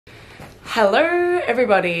Hello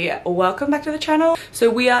everybody, welcome back to the channel. So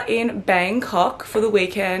we are in Bangkok for the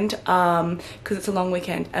weekend because it's a long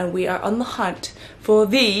weekend, and we are on the hunt for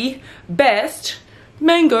the best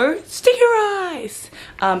mango sticky rice,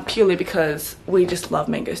 purely because we just love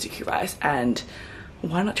mango sticky rice, and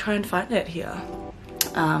why not try and find it here.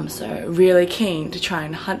 So really keen to try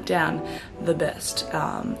and hunt down the best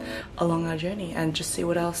along our journey and just see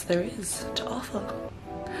what else there is to offer.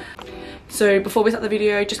 So before we start the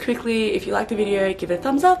video, just quickly, if you like the video, give it a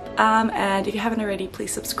thumbs up, and if you haven't already,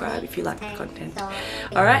 please subscribe if you like the content.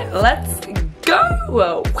 Alright, let's go!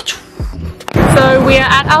 Whoa. So we are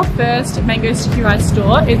at our first mango sticky rice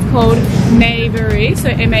store. It's called Mae Varee, so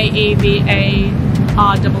M-A-E-V-A-R-E-E.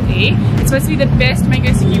 It's supposed to be the best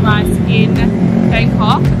mango sticky rice in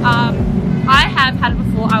Bangkok. I have had it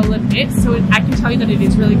before, I will admit, so I can tell you that it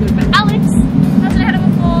is really good. But Alex hasn't had it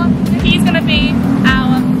before, so he's going to be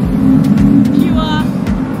our pure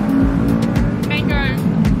mango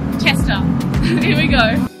tester. Here we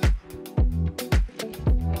go.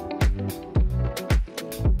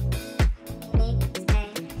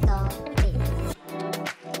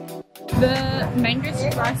 The mango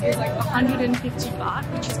sticky rice is like 150 baht,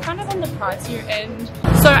 which is kind of on the pricier end.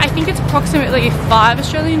 So I think it's approximately $5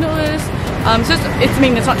 Australian. So I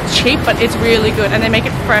mean, it's not cheap, but it's really good, and they make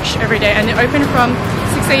it fresh every day, and they're open from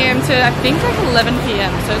 6 AM to I think like 11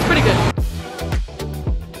 PM, so it's pretty good.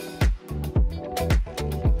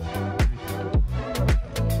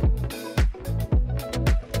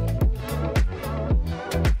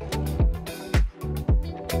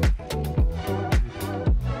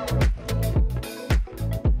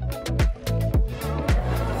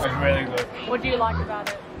 It's really good. What do you like about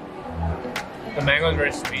it? The mango is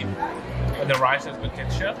very sweet, and the rice has good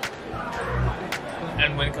texture.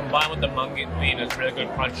 And when combined with the mung bean, it's really good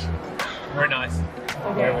crunch. Very nice.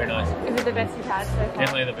 Okay. Very, very nice. Is it the best you've had so far?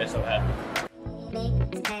 Definitely the best I've had.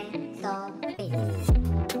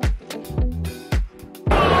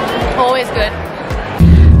 Always good.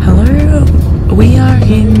 Hello, we are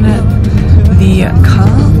in the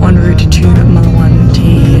car en route to Maliwan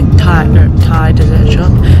Thai dessert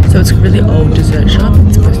shop. So it's a really old dessert shop.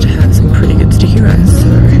 It's supposed to have some pretty good sticky rice, so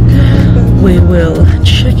we will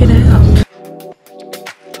check it out.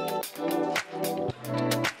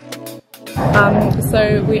 So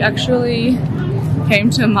we actually came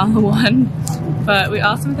to Maliwan, but we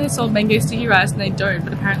asked them if they sold mango sticky rice, and they don't,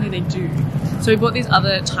 but apparently they do. So we bought these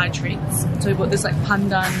other Thai treats. So we bought this like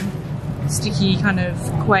pandan sticky kind of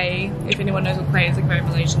kueh. If anyone knows what kueh is, like very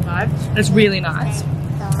Malaysian vibe. And it's really nice.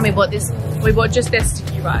 And we bought just their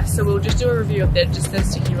sticky rice. So we'll just do a review of just their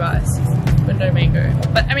sticky rice, but no mango.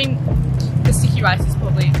 But I mean, the sticky rice is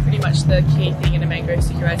probably pretty much the key thing in a mango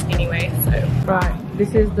sticky rice anyway, so. Right,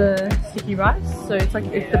 this is the sticky rice. So it's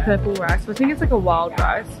the purple rice. So I think it's like a wild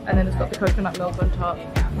rice, and then it's got the coconut milk on top.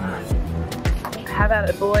 How about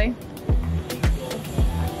it, boy?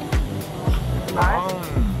 Nice.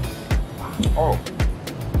 Oh,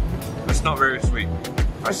 it's not very sweet.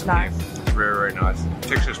 It's nice. It's very, very nice.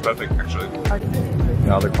 Texture is perfect, actually. Okay.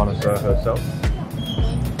 Now the connoisseur herself.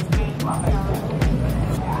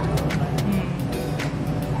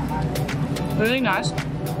 Really nice.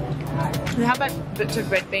 We have like bits of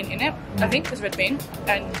red bean in it. I think there's red bean,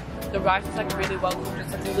 and the rice is like really well cooked.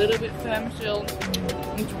 It's like a little bit firm still.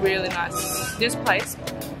 It's really nice. This place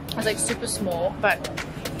is like super small, but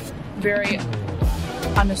very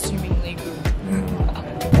unassumingly good.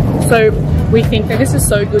 So we think that this is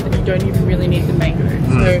so good that you don't even really need the mango.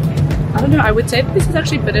 So I don't know, I would say that this is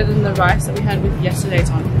actually better than the rice that we had with yesterday's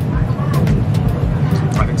one.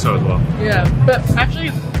 I think so as well. Yeah, but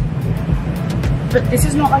actually, this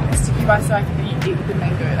is not like the sticky rice that I think that you eat with the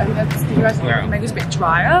mango. I think that the sticky rice with the mango is a bit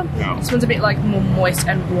drier. Yeah. This one's a bit like more moist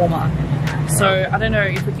and warmer. So I don't know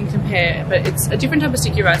if we can compare, but it's a different type of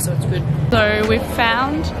sticky rice, so it's good. So we've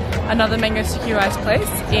found another mango sticky rice place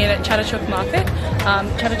in Chatuchak Market.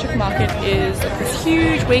 Chatuchak Market is like this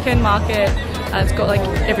huge weekend market. It's got like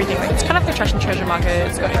everything. Like, it's kind of like a trash and treasure market.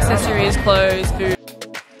 It's got accessories, clothes, food.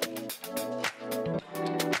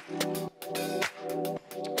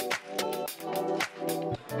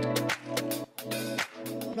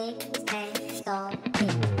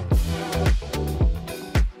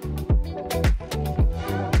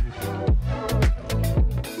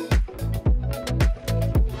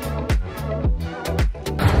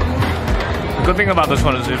 The good thing about this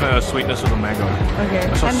one is the sweetness of the mango. Okay.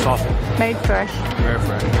 It's so and soft. It's made fresh. Very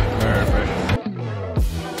fresh. Very fresh.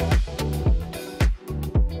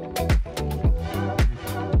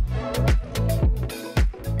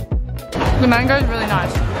 The mango is really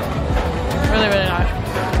nice. Really, really nice.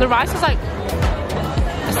 The rice is like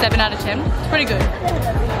 7 out of 10. It's pretty good.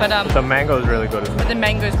 But the mango is really good as well. But the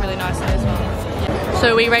mango is really nice as well.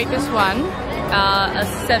 So we rate this one a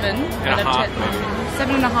 7 out of 10.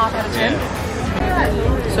 7.5 out of 10.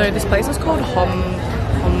 So this place is called Homgati,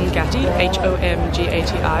 Homgati,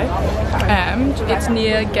 and it's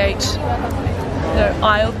near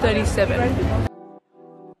aisle 37.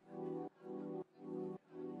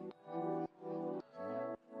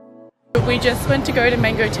 We just went to go to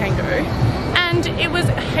Mango Tango and it was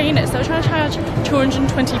heinous. They were trying to charge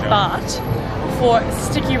 220 baht for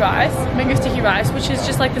sticky rice, mango sticky rice, which is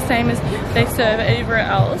just like the same as they serve everywhere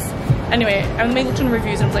else. Anyway, and we looked on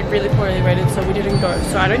reviews and it was like really poorly rated, so we didn't go.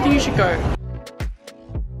 So I don't think you should go.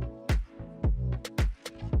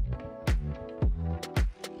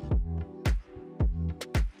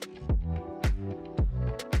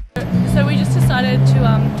 So we just decided to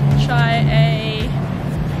try a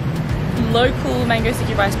local mango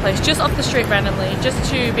sticky rice place just off the street randomly, just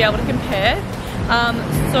to be able to compare.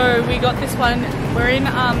 So we got this one. We're in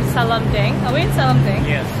Salamdeng. Are we in Salamdeng?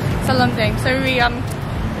 Yes. Salamdeng. So we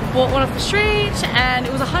bought one off the street and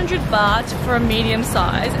it was 100 baht for a medium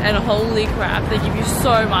size, and holy crap, they give you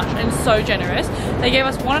so much and so generous. They gave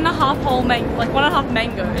us 1.5 whole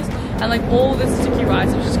mangoes and like all this sticky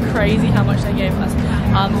rice. It was just crazy how much they gave us.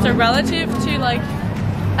 So relative to like,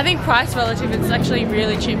 I think price relative, it's actually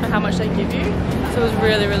really cheap for how much they give you. So it was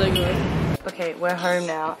really, really good. Okay, we're home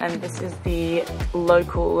now and this is the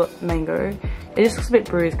local mango. It just looks a bit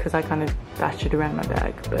bruised because I kind of bashed it around my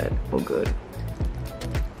bag, but all good.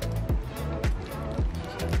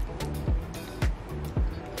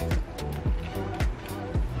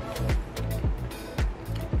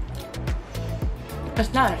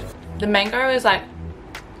 It's nice. The mango is like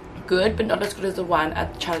good, but not as good as the one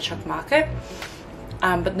at the Chatuchak Market.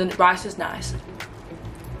 But the rice is nice.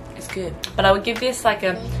 It's good. But I would give this like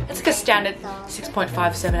it's like a standard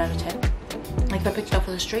 6.57 out of 10. Like if I picked it up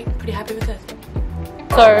on the street, pretty happy with it.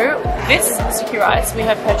 So this sticky rice we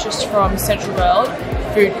have purchased from Central World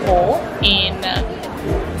Food Hall in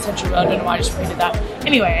Central World. I don't know why I just printed that.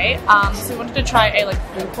 Anyway, so we wanted to try a like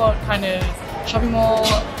food court kind of shopping mall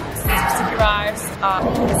sticky rice.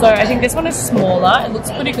 So I think this one is smaller. It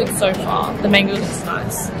looks pretty good so far. The mango looks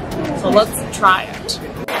nice. So let's try it.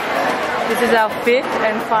 This is our 5th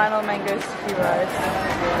and final mango sticky rice.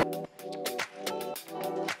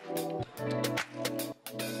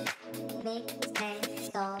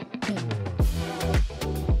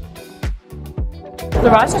 The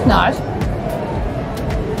rice is nice.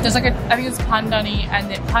 There's like I think it's pandani and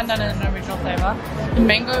then pandan and an original flavor. The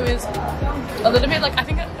mango is a little bit like, I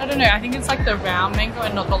don't know, I think it's like the round mango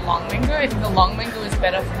and not the long mango. I think the long mango is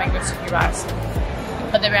better for mango sticky rice.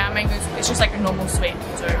 But the round mango, it's just like a normal sweet.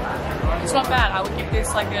 So it's not bad. I would give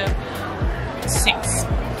this like a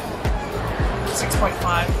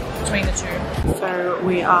 6.5 between the two. So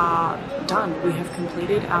we are done. We have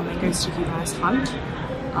completed our mango sticky rice hunt.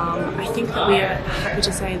 I think that we are happy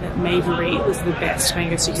to say that Mae Varee was the best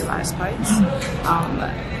mango sticky rice place,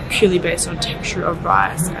 purely based on texture of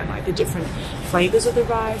rice and like the different flavors of the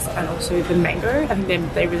rice and also the mango. I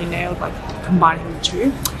think they really nailed like combining the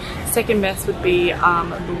two. Second best would be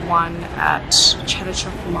the one at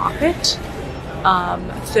Chatuchak Market.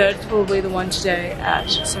 Third is probably the one today at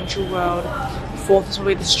Central World. Fourth is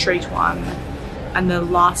probably the street one. And the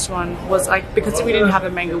last one was like, because we didn't have the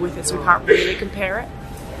mango with it, so we can't really compare it.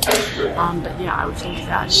 But yeah, I would think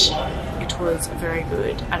that it was very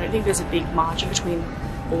good. I don't think there's a big margin between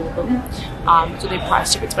all of them. So they're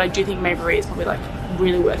price tickets, but I do think Mae Varee is probably like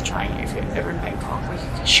really worth trying if you're ever in Bangkok. Like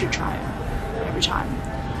you should try it every time.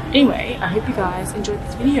 Anyway, I hope you guys enjoyed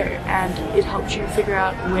this video and it helped you figure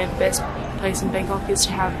out where the best place in Bangkok is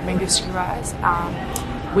to have mango sticky rice.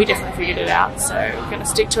 We definitely figured it out, so we're gonna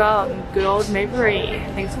stick to our good old Mae Varee.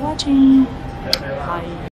 Thanks for watching.